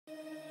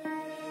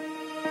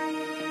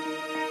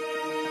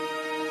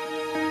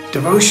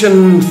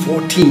Devotion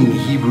 14,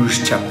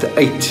 Hebrews chapter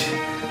 8.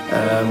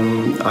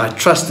 I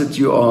trust that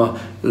you are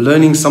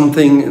learning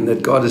something and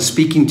that God is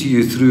speaking to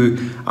you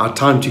through our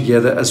time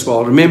together as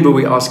well. Remember,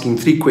 we're asking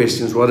three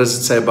questions. What does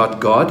it say about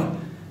God?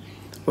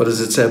 What does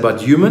it say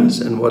about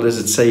humans? And what does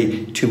it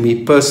say to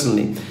me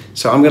personally?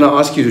 So I'm going to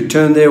ask you to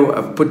turn there,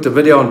 put the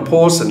video on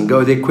pause and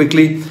go there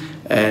quickly,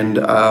 and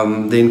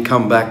then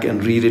come back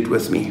and read it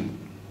with me.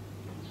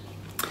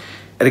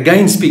 It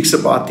again speaks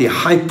about the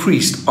high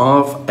priest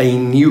of a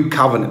new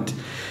covenant.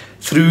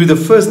 Through the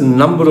first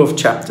number of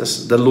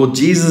chapters, the Lord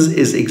Jesus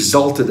is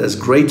exalted as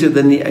greater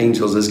than the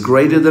angels, as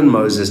greater than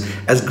Moses,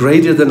 as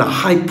greater than a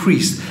high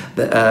priest,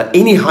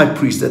 any high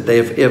priest that they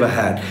have ever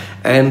had.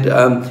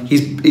 And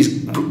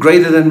he's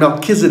greater than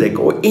Melchizedek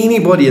or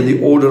anybody in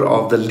the order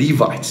of the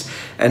Levites.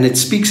 And it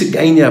speaks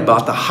again here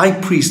about the high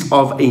priest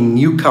of a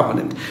new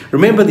covenant.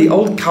 Remember, the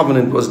old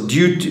covenant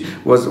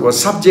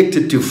was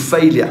subjected to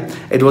failure.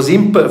 It was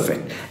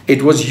imperfect.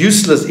 It was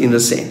useless in a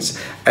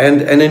sense.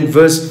 And in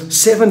verse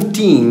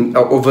 17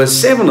 or verse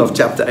 7 of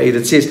chapter 8,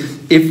 it says,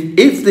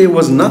 if there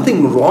was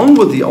nothing wrong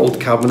with the old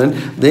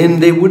covenant, then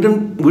there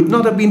would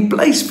not have been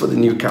place for the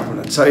new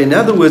covenant. So in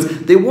other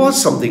words, there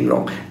was something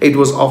wrong. It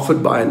was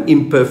offered by an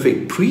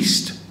imperfect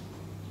priest.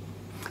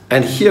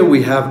 And here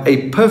we have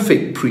a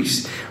perfect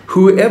priest.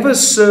 Whoever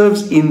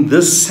serves in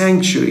this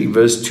sanctuary,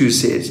 verse 2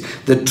 says,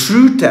 the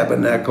true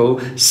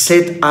tabernacle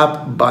set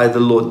up by the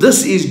Lord.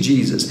 This is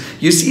Jesus.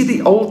 You see,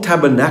 the old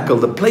tabernacle,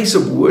 the place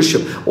of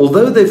worship,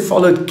 although they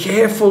followed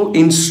careful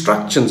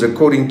instructions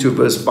according to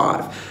verse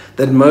 5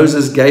 that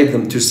Moses gave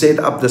them to set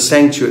up the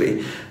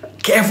sanctuary,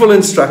 careful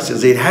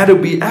instructions, it had to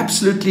be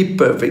absolutely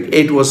perfect.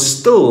 It was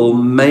still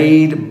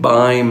made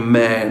by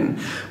man.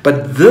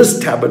 But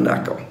this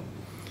tabernacle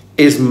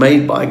is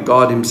made by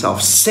God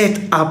himself,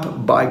 set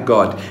up by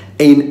God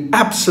in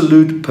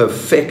absolute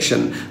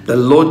perfection. The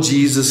Lord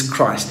Jesus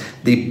Christ,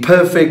 the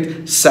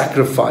perfect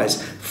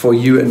sacrifice for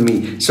you and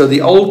me. So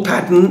the old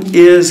pattern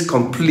is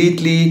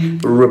completely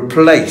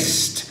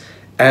replaced.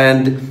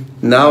 And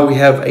now we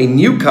have a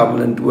new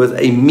covenant with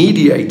a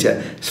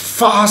mediator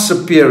far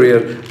superior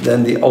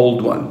than the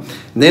old one.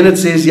 And then it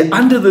says here,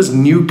 under this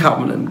new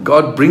covenant,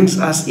 God brings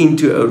us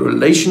into a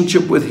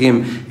relationship with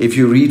him, if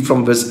you read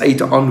from verse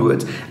 8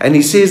 onwards. And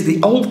he says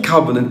the old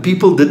covenant,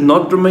 people did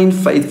not remain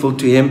faithful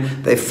to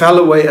him. They fell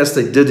away as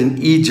they did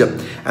in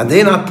Egypt. And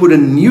then I put a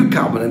new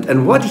covenant.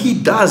 And what he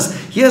does,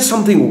 here's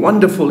something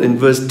wonderful in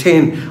verse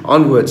 10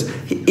 onwards.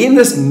 In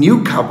this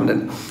new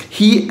covenant,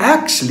 he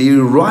actually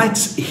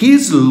writes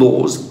his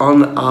laws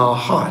on our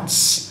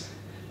hearts.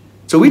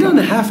 So we don't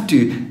have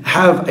to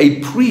have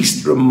a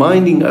priest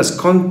reminding us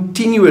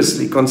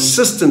continuously,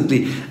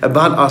 consistently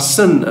about our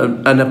sin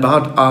and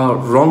about our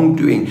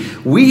wrongdoing.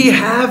 We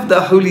have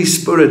the Holy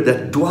Spirit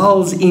that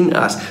dwells in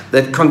us,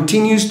 that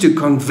continues to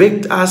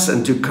convict us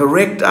and to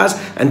correct us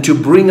and to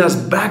bring us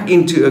back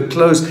into a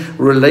close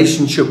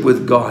relationship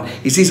with God.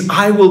 He says,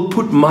 I will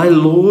put my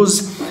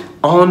laws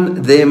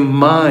on their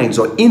minds,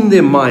 or in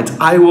their minds.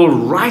 I will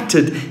write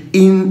it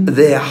in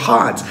their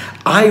hearts.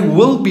 I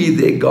will be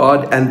their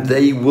God and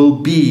they will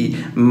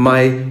be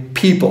my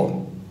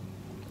people.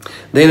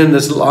 Then in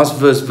this last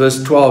verse,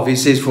 verse 12, he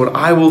says, for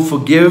I will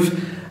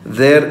forgive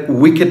their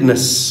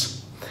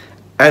wickedness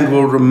and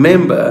will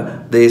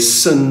remember their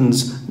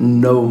sins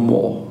no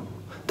more.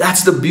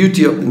 That's the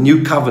beauty of the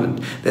new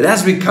covenant. That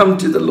as we come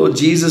to the Lord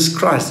Jesus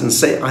Christ and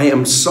say, I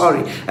am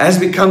sorry. As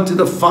we come to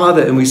the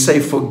Father and we say,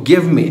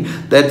 forgive me.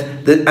 That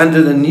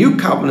under the new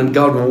covenant,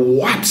 God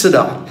wipes it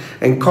out.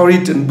 And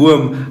Corrie ten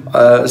Boom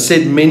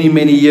said many,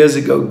 many years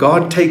ago,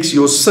 God takes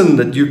your sin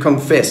that you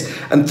confess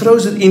and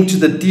throws it into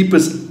the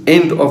deepest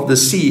end of the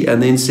sea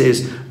and then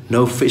says,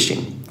 no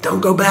fishing.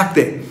 Don't go back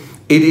there.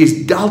 It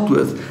is dealt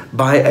with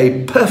by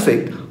a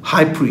perfect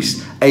high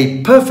priest,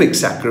 a perfect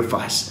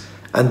sacrifice,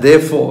 and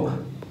therefore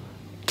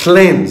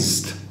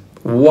cleansed,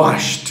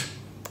 washed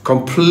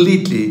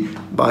completely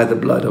by the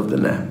blood of the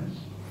Lamb.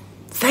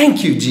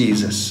 Thank you,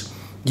 Jesus.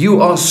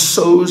 You are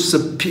so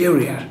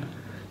superior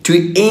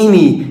to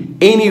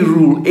any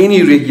rule,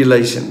 any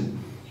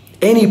regulation,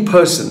 any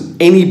person,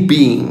 any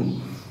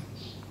being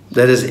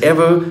that has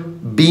ever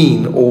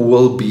been or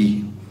will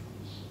be.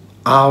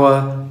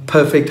 Our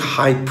perfect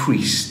high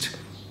priest.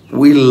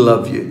 We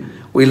love you.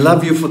 We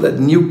love you for that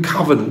new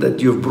covenant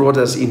that you've brought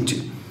us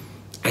into.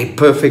 A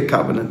perfect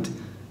covenant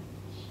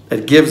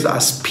that gives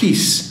us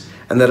peace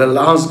and that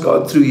allows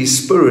God through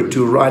his Spirit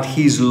to write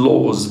his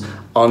laws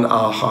on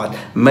our heart.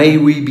 May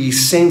we be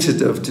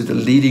sensitive to the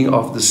leading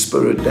of the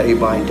Spirit day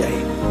by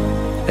day.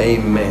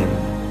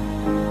 Amen.